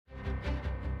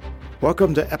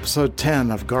Welcome to episode 10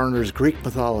 of Garner's Greek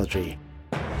Mythology.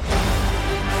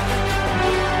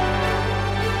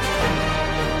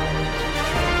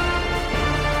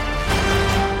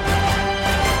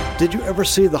 Did you ever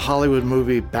see the Hollywood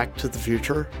movie Back to the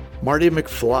Future? Marty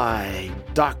McFly,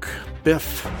 Doc,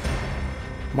 Biff.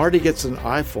 Marty gets an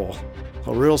eyeful,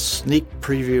 a real sneak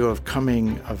preview of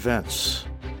coming events.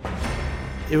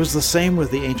 It was the same with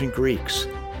the ancient Greeks.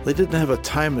 They didn't have a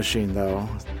time machine, though.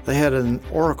 They had an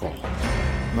oracle,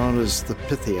 known as the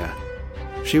Pythia.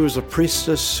 She was a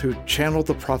priestess who channeled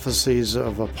the prophecies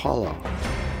of Apollo.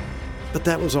 But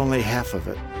that was only half of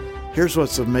it. Here's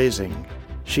what's amazing.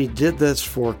 She did this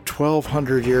for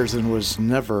 1,200 years and was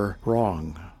never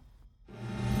wrong.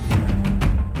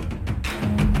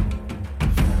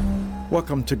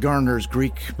 Welcome to Garner's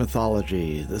Greek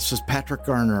Mythology. This is Patrick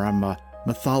Garner. I'm a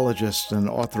mythologist and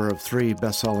author of 3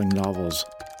 best-selling novels.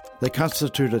 They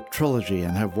constitute a trilogy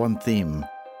and have one theme,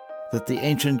 that the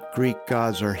ancient Greek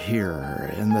gods are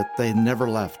here and that they never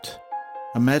left.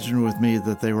 Imagine with me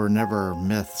that they were never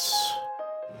myths.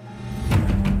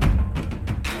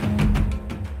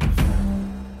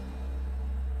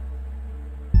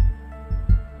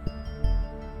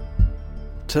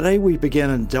 Today we begin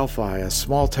in Delphi, a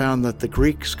small town that the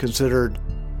Greeks considered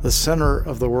the center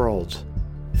of the world.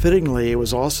 Fittingly, it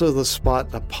was also the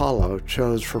spot Apollo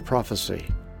chose for prophecy.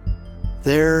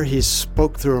 There he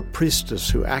spoke through a priestess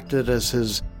who acted as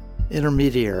his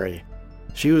intermediary.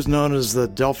 She was known as the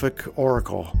Delphic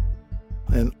Oracle,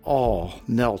 and all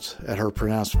knelt at her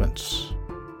pronouncements.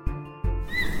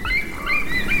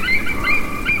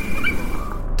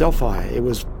 Delphi, it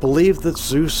was believed that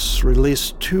Zeus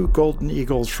released 2 golden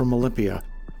eagles from Olympia.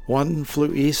 One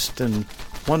flew east and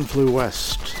one flew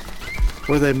west.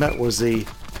 Where they met was the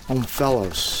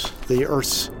Omphalos, the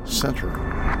Earth's center.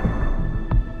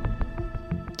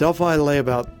 Delphi lay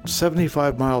about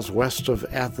 75 miles west of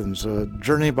Athens. A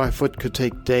journey by foot could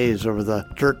take days over the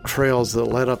dirt trails that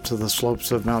led up to the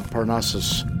slopes of Mount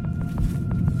Parnassus.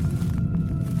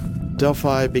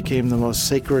 Delphi became the most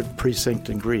sacred precinct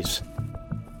in Greece.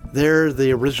 There,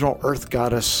 the original earth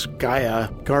goddess, Gaia,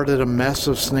 guarded a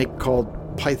massive snake called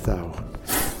Pytho.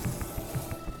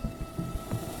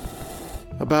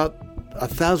 About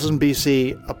 1000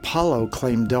 BC, Apollo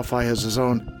claimed Delphi as his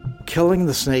own, killing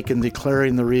the snake and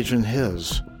declaring the region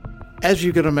his. As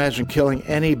you can imagine, killing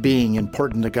any being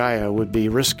important to Gaia would be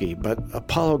risky, but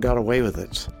Apollo got away with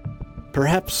it.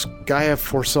 Perhaps Gaia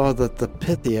foresaw that the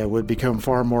Pythia would become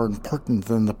far more important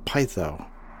than the Pytho.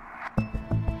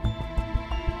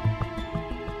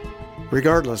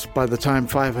 Regardless, by the time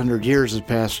 500 years had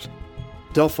passed,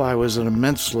 Delphi was an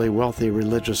immensely wealthy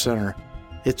religious center.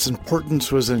 Its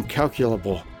importance was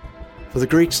incalculable. For the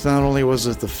Greeks, not only was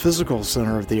it the physical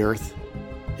center of the earth,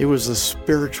 it was the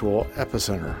spiritual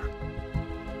epicenter.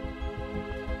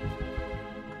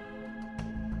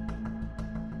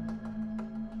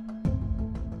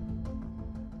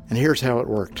 And here's how it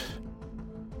worked.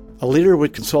 A leader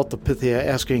would consult the Pythia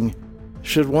asking,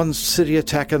 should one city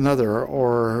attack another,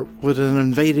 or would an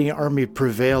invading army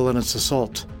prevail in its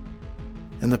assault?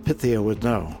 And the Pythia would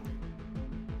know.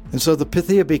 And so the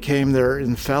Pythia became their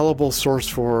infallible source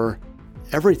for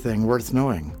everything worth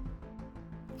knowing.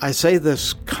 I say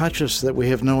this conscious that we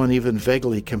have no one even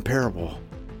vaguely comparable.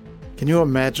 Can you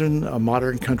imagine a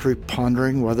modern country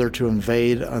pondering whether to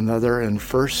invade another and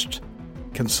first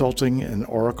consulting an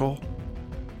oracle?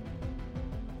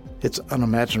 It's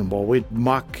unimaginable. We'd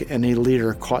mock any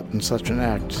leader caught in such an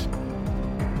act.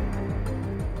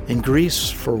 In Greece,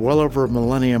 for well over a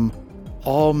millennium,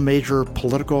 all major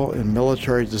political and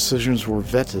military decisions were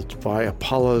vetted by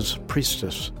Apollo's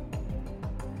priestess,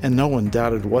 and no one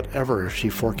doubted whatever she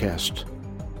forecast.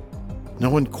 No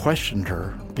one questioned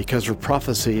her because her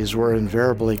prophecies were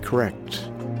invariably correct.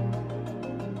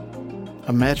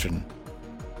 Imagine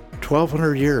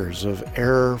 1,200 years of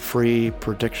error-free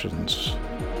predictions.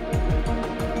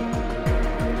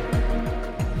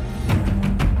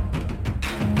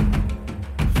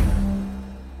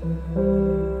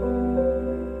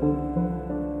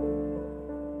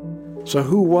 So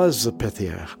who was the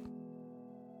Pythia?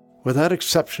 Without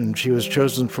exception, she was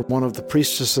chosen from one of the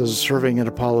priestesses serving at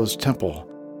Apollo's temple.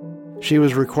 She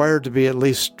was required to be at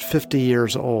least 50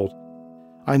 years old.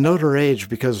 I note her age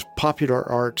because popular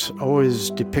art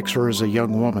always depicts her as a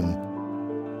young woman,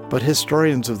 but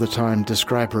historians of the time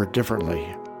describe her differently.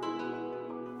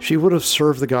 She would have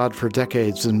served the god for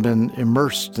decades and been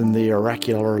immersed in the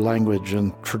oracular language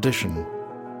and tradition.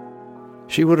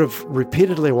 She would have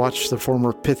repeatedly watched the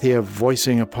former Pythia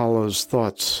voicing Apollo's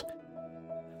thoughts.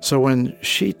 So when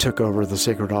she took over the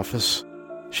sacred office,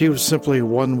 she was simply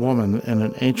one woman in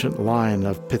an ancient line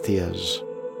of Pythias.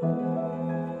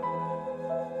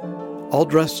 All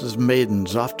dressed as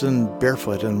maidens, often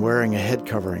barefoot and wearing a head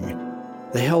covering,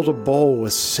 they held a bowl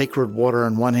with sacred water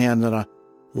in one hand and a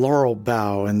laurel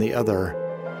bough in the other.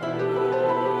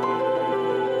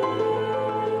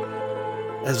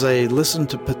 As they listened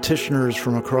to petitioners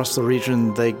from across the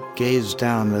region, they gazed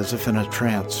down as if in a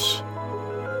trance.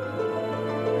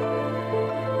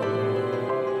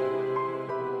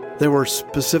 There were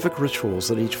specific rituals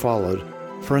that each followed.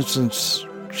 For instance,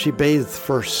 she bathed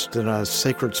first in a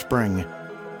sacred spring.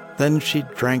 Then she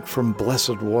drank from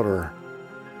blessed water.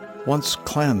 Once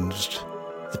cleansed,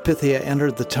 the Pythia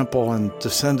entered the temple and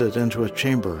descended into a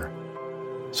chamber.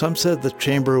 Some said the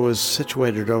chamber was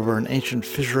situated over an ancient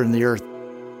fissure in the earth,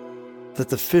 that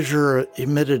the fissure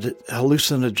emitted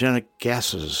hallucinogenic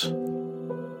gases.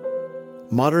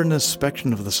 Modern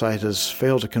inspection of the site has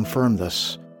failed to confirm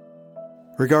this.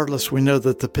 Regardless, we know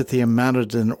that the Pythia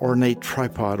mounted an ornate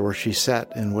tripod where she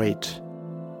sat in wait.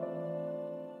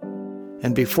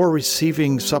 And before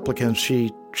receiving supplicants,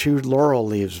 she chewed laurel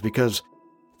leaves because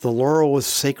the laurel was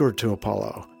sacred to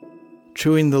Apollo.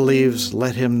 Chewing the leaves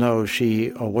let him know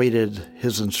she awaited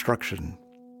his instruction.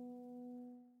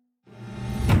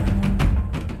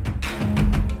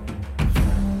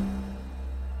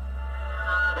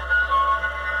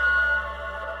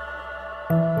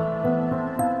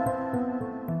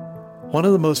 One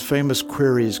of the most famous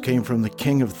queries came from the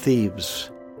king of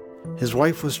Thebes. His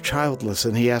wife was childless,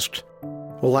 and he asked,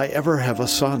 "Will I ever have a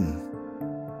son?"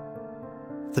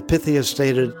 The Pythia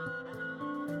stated,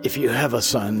 "If you have a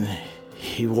son,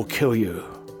 he will kill you."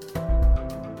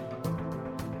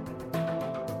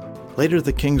 Later,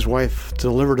 the king's wife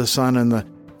delivered a son, and the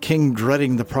king,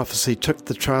 dreading the prophecy, took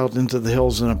the child into the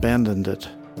hills and abandoned it.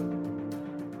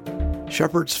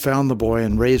 Shepherds found the boy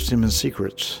and raised him in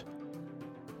secret.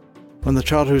 When the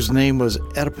child, whose name was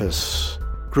Oedipus,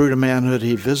 grew to manhood,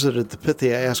 he visited the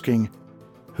Pythia asking,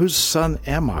 "Whose son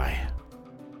am I?"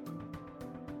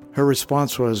 Her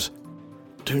response was,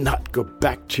 "Do not go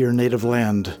back to your native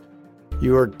land.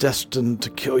 You are destined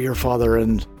to kill your father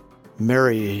and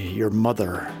marry your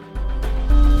mother."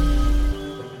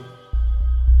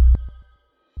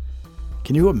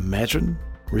 Can you imagine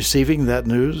receiving that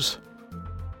news?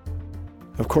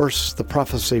 Of course, the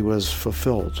prophecy was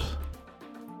fulfilled.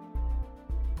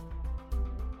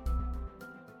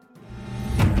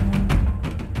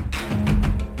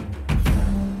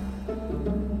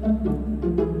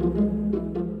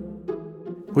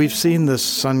 We've seen this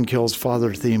son kills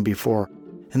father theme before,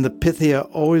 and the Pythia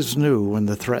always knew when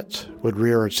the threat would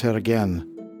rear its head again.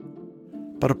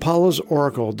 But Apollo's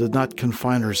oracle did not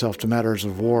confine herself to matters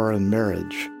of war and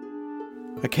marriage.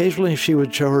 Occasionally she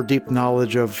would show her deep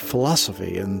knowledge of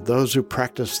philosophy and those who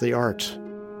practiced the art.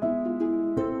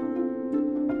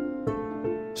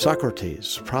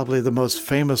 Socrates, probably the most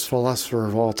famous philosopher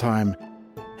of all time,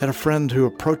 had a friend who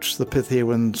approached the Pythia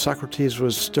when Socrates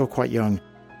was still quite young.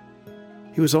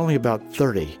 He was only about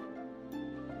 30.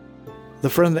 The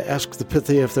friend asked the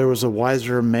Pythia if there was a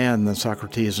wiser man than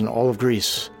Socrates in all of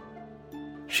Greece.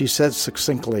 She said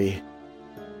succinctly,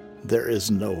 "There is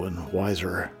no one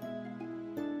wiser."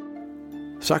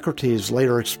 Socrates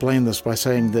later explained this by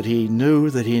saying that he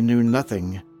knew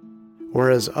nothing,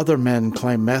 whereas other men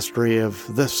claim mastery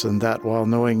of this and that while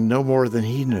knowing no more than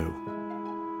he knew.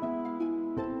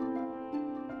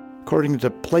 According to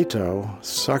Plato,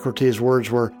 Socrates' words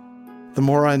were, "The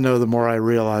more I know, the more I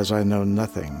realize I know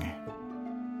nothing."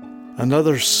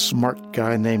 Another smart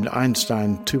guy named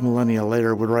Einstein, 2 millennia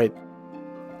later, would write,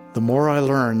 "The more I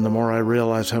learn, the more I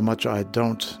realize how much I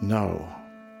don't know."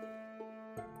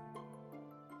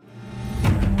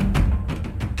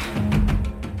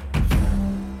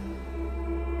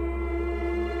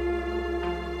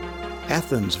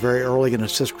 Athens, very early in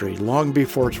its history, long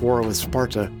before its war with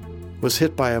Sparta, was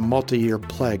hit by a multi-year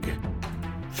plague.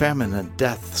 Famine and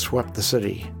death swept the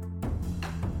city.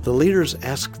 The leaders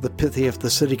asked the Pythia if the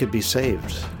city could be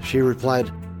saved. She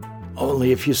replied,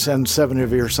 "Only if you send 7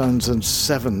 of your sons and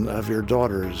 7 of your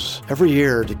daughters every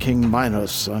year to King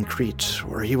Minos on Crete,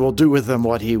 where he will do with them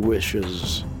what he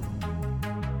wishes."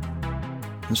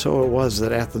 And so it was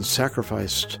that Athens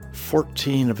sacrificed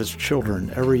 14 of its children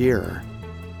every year.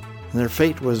 And their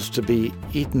fate was to be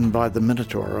eaten by the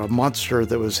Minotaur, a monster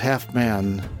that was half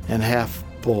man and half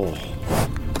bull.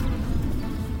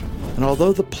 And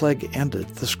although the plague ended,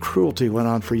 this cruelty went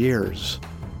on for years.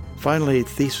 Finally,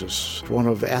 Theseus, one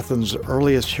of Athens'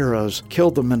 earliest heroes,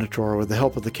 killed the Minotaur with the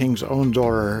help of the king's own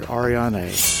daughter,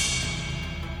 Ariadne.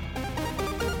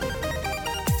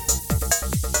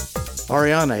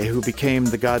 Ariadne, who became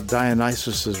the god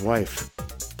Dionysus' wife,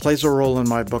 plays a role in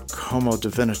my book, Homo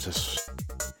Divinitus.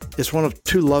 It's one of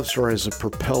 2 love stories that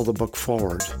propel the book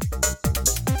forward.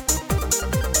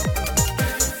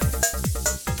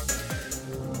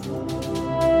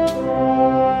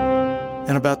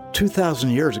 And about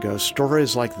 2,000 years ago,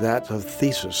 stories like that of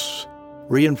Theseus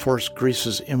reinforced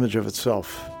Greece's image of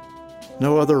itself.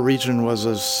 No other region was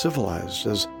as civilized,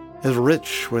 as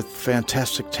rich with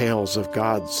fantastic tales of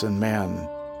gods and man,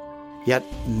 yet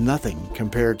nothing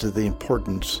compared to the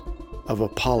importance of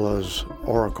Apollo's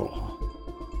oracle.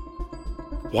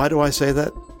 Why do I say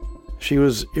that? She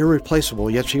was irreplaceable,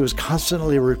 yet she was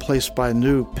constantly replaced by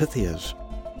new Pythias.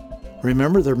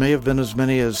 Remember, there may have been as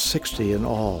many as 60 in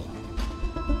all.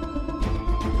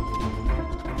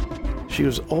 She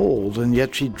was old, and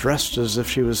yet she dressed as if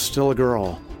she was still a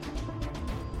girl.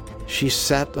 She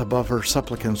sat above her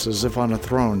supplicants as if on a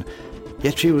throne,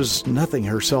 yet she was nothing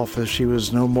herself, as she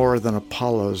was no more than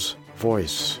Apollo's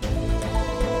voice.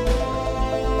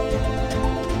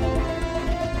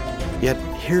 Yet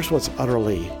here's what's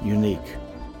utterly unique.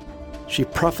 She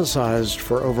prophesied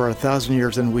for over 1,000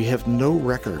 years, and we have no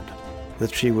record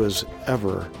that she was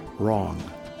ever wrong.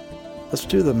 Let's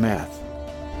do the math.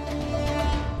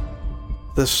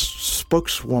 This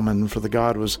spokeswoman for the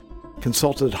god was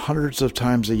consulted hundreds of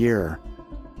times a year.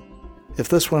 If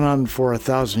this went on for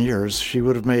 1,000 years, she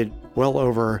would have made well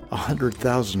over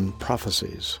 100,000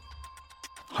 prophecies.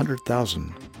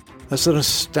 100,000. That's an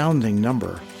astounding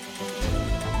number.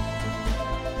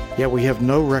 Yet we have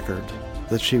no record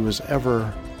that she was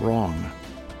ever wrong.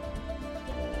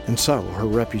 And so her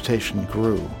reputation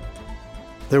grew.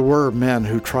 There were men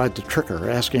who tried to trick her,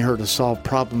 asking her to solve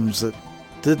problems that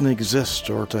didn't exist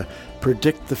or to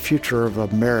predict the future of a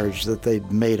marriage that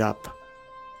they'd made up.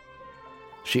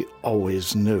 She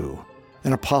always knew,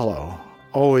 and Apollo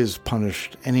always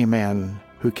punished any man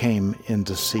who came in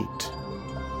deceit.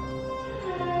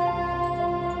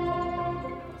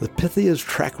 The Pythia's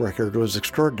track record was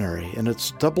extraordinary, and it's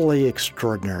doubly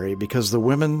extraordinary because the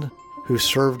women who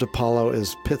served Apollo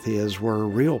as Pythias were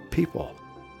real people.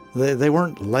 They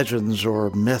weren't legends or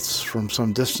myths from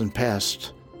some distant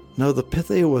past. No, the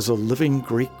Pythia was a living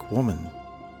Greek woman,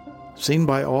 seen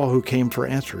by all who came for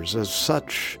answers. As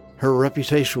such, her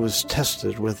reputation was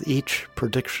tested with each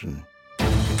prediction.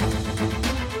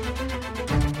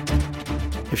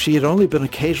 If she had only been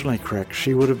occasionally correct,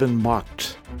 she would have been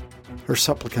mocked. Her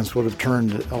supplicants would have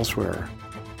turned elsewhere,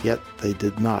 yet they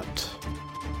did not.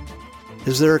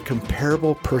 Is there a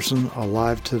comparable person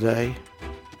alive today?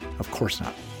 Of course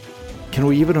not. Can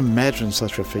we even imagine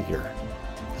such a figure?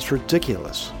 It's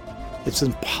ridiculous. It's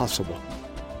impossible.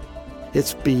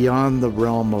 It's beyond the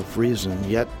realm of reason,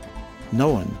 yet no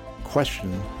one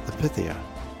questioned the Pythia.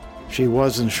 She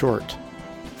was, in short,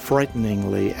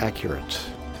 frighteningly accurate.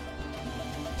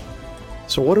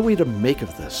 So what are we to make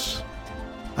of this?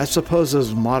 I suppose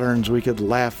as moderns we could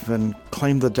laugh and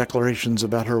claim the declarations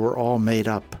about her were all made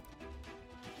up.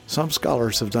 Some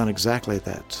scholars have done exactly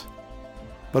that.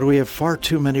 But we have far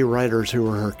too many writers who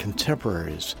were her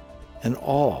contemporaries, and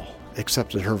all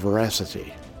accepted her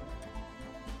veracity.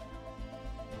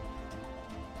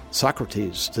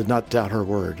 Socrates did not doubt her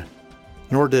word,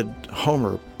 nor did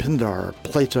Homer, Pindar,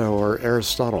 Plato, or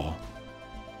Aristotle.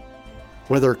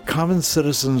 Whether common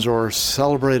citizens or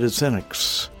celebrated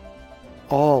cynics,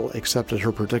 all accepted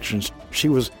her predictions. She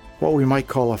was what we might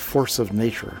call a force of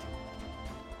nature.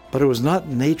 But it was not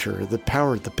nature that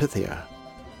powered the Pythia.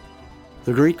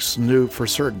 The Greeks knew for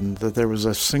certain that there was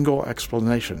a single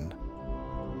explanation,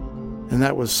 and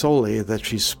that was solely that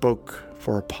she spoke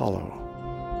for Apollo.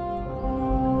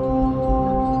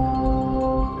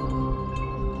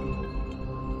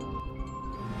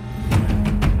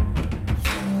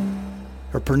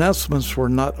 Her pronouncements were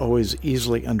not always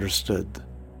easily understood.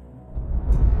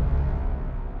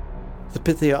 The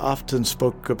Pythia often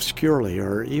spoke obscurely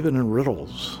or even in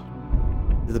riddles.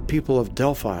 The people of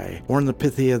Delphi warned the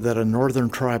Pythia that a northern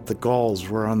tribe, the Gauls,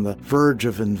 were on the verge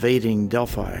of invading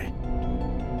Delphi.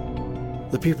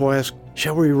 The people asked,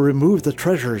 "Shall we remove the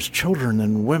treasures, children,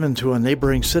 and women to a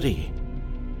neighboring city?"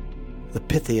 The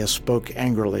Pythia spoke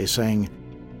angrily, saying,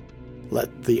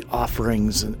 "Let the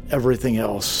offerings and everything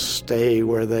else stay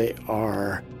where they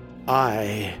are.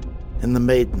 I and the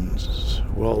maidens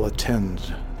will attend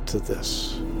to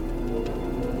this."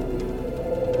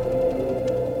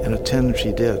 And attend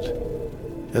she did.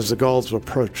 As the Gauls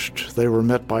approached, they were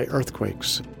met by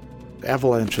earthquakes,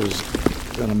 avalanches,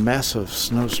 and a massive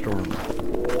snowstorm.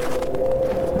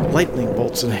 Lightning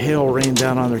bolts and hail rained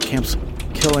down on their camps,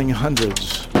 killing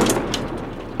hundreds.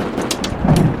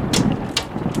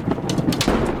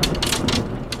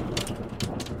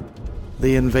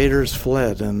 The invaders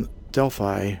fled, and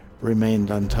Delphi remained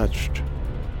untouched.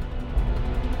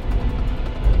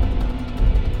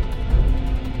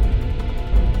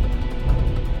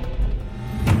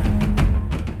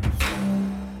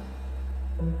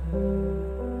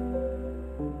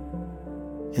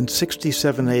 In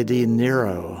 67 AD,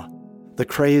 Nero, the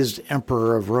crazed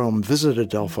emperor of Rome, visited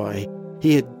Delphi.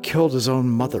 He had killed his own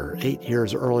mother 8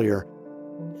 years earlier.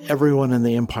 Everyone in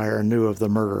the empire knew of the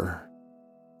murder.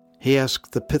 He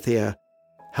asked the Pythia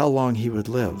how long he would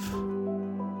live.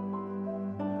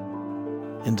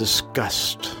 In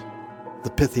disgust, the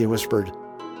Pythia whispered,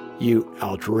 "You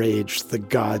outrage the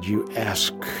god you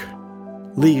ask.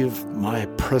 Leave my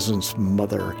presence,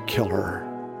 mother killer,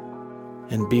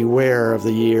 and beware of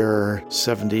the year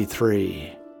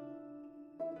 73.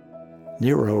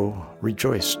 Nero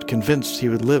rejoiced, convinced he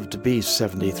would live to be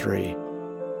 73.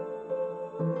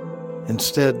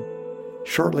 Instead,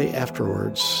 shortly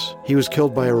afterwards, he was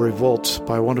killed by a revolt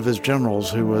by one of his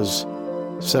generals who was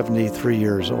 73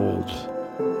 years old.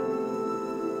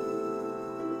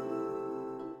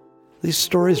 These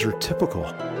stories are typical.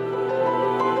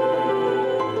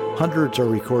 Hundreds are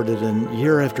recorded, and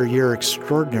year after year,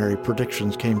 extraordinary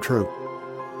predictions came true.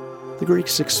 The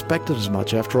Greeks expected as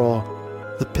much. After all,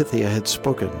 the Pythia had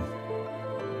spoken.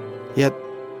 Yet,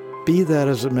 be that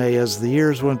as it may, as the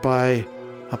years went by,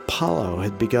 Apollo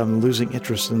had begun losing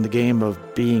interest in the game of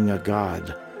being a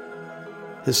god.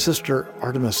 His sister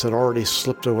Artemis had already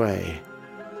slipped away.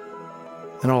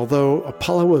 And although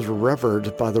Apollo was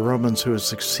revered by the Romans who had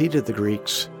succeeded the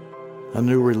Greeks, a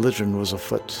new religion was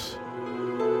afoot.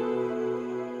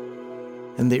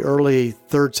 In the early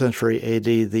 3rd century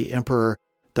AD, the Emperor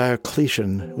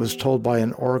Diocletian was told by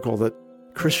an oracle that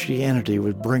Christianity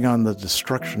would bring on the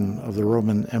destruction of the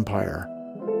Roman Empire.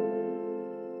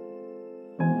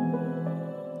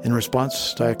 In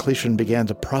response, Diocletian began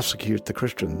to prosecute the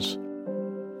Christians.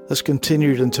 This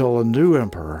continued until a new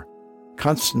emperor,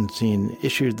 Constantine,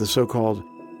 issued the so-called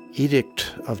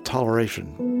Edict of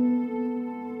Toleration.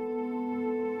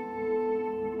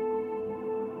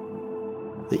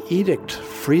 The edict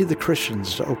freed the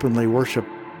Christians to openly worship,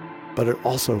 but it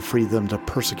also freed them to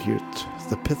persecute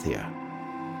the Pythia.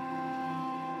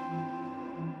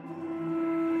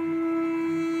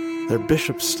 Their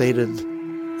bishop stated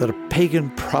that a pagan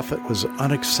prophet was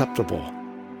unacceptable.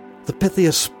 The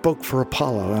Pythia spoke for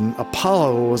Apollo, and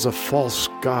Apollo was a false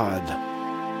god.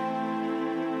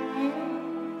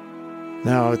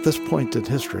 Now, at this point in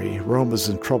history, Rome was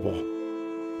in trouble.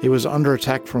 It was under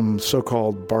attack from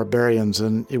so-called barbarians,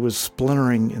 and it was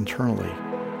splintering internally.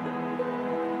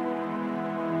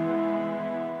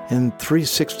 In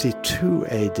 362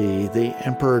 AD, the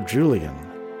Emperor Julian,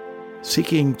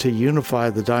 seeking to unify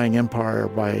the dying empire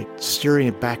by steering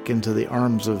it back into the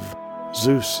arms of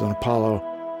Zeus and Apollo,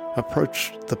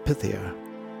 approached the Pythia.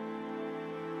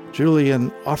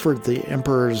 Julian offered the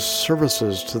emperor's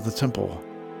services to the temple.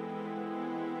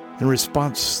 In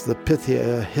response, the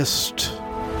Pythia hissed,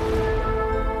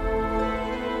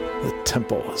 "The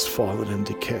temple has fallen in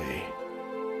decay.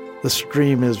 The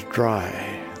stream is dry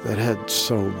that had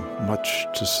so much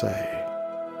to say."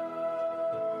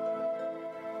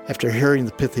 After hearing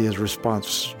the Pythia's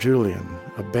response, Julian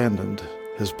abandoned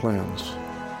his plans.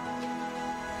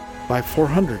 By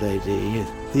 400 AD,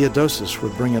 Theodosius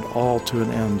would bring it all to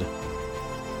an end,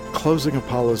 closing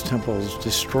Apollo's temples,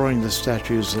 destroying the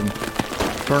statues, and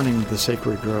burning the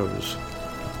sacred groves.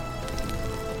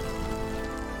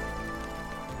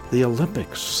 The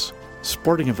Olympics,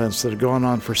 sporting events that had gone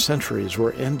on for centuries,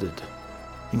 were ended.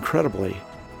 Incredibly,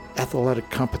 athletic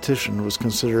competition was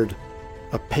considered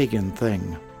a pagan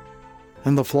thing,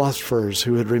 and the philosophers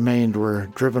who had remained were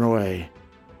driven away.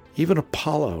 Even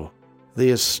Apollo,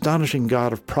 the astonishing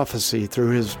god of prophecy through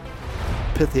his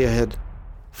Pythia had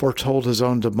foretold his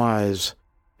own demise,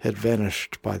 had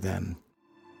vanished by then.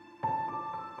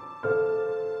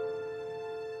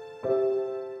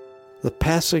 The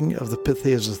passing of the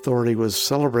Pythia's authority was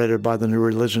celebrated by the new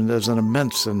religion as an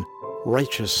immense and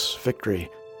righteous victory.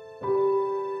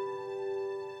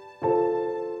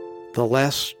 The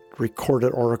last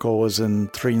recorded oracle was in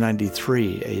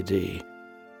 393 AD.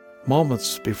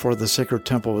 Moments before the sacred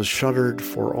temple was shuttered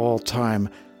for all time,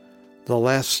 the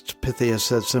last Pythia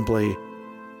said simply,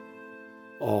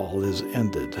 "All is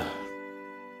ended."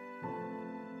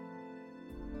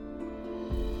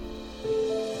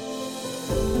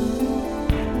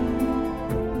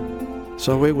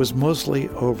 So it was mostly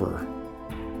over.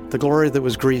 The glory that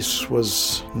was Greece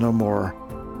was no more.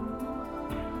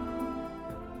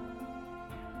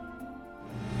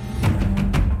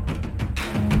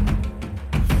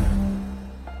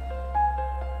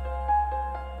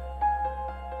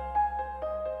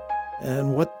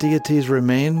 And what deities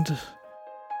remained?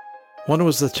 One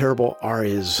was the terrible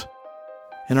Ares.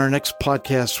 In our next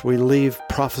podcast, we leave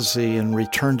prophecy and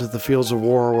return to the fields of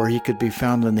war where he could be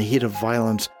found in the heat of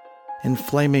violence,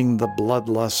 inflaming the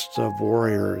bloodlust of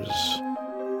warriors.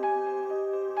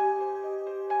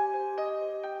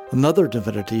 Another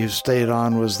divinity who stayed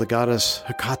on was the goddess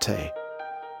Hecate.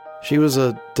 She was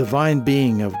a divine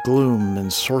being of gloom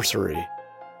and sorcery.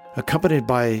 Accompanied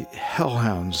by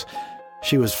hellhounds,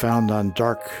 she was found on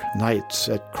dark nights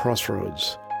at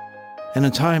crossroads. And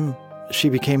in time, she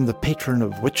became the patron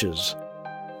of witches,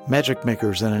 magic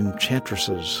makers, and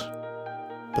enchantresses.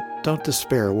 But don't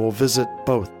despair, we'll visit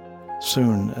both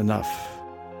soon enough.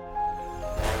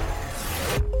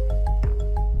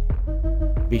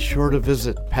 Be sure to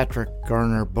visit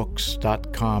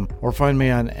patrickgarnerbooks.com or find me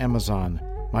on Amazon.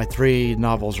 My 3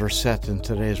 novels are set in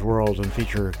today's world and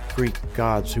feature Greek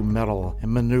gods who meddle and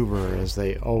maneuver as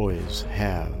they always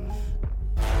have.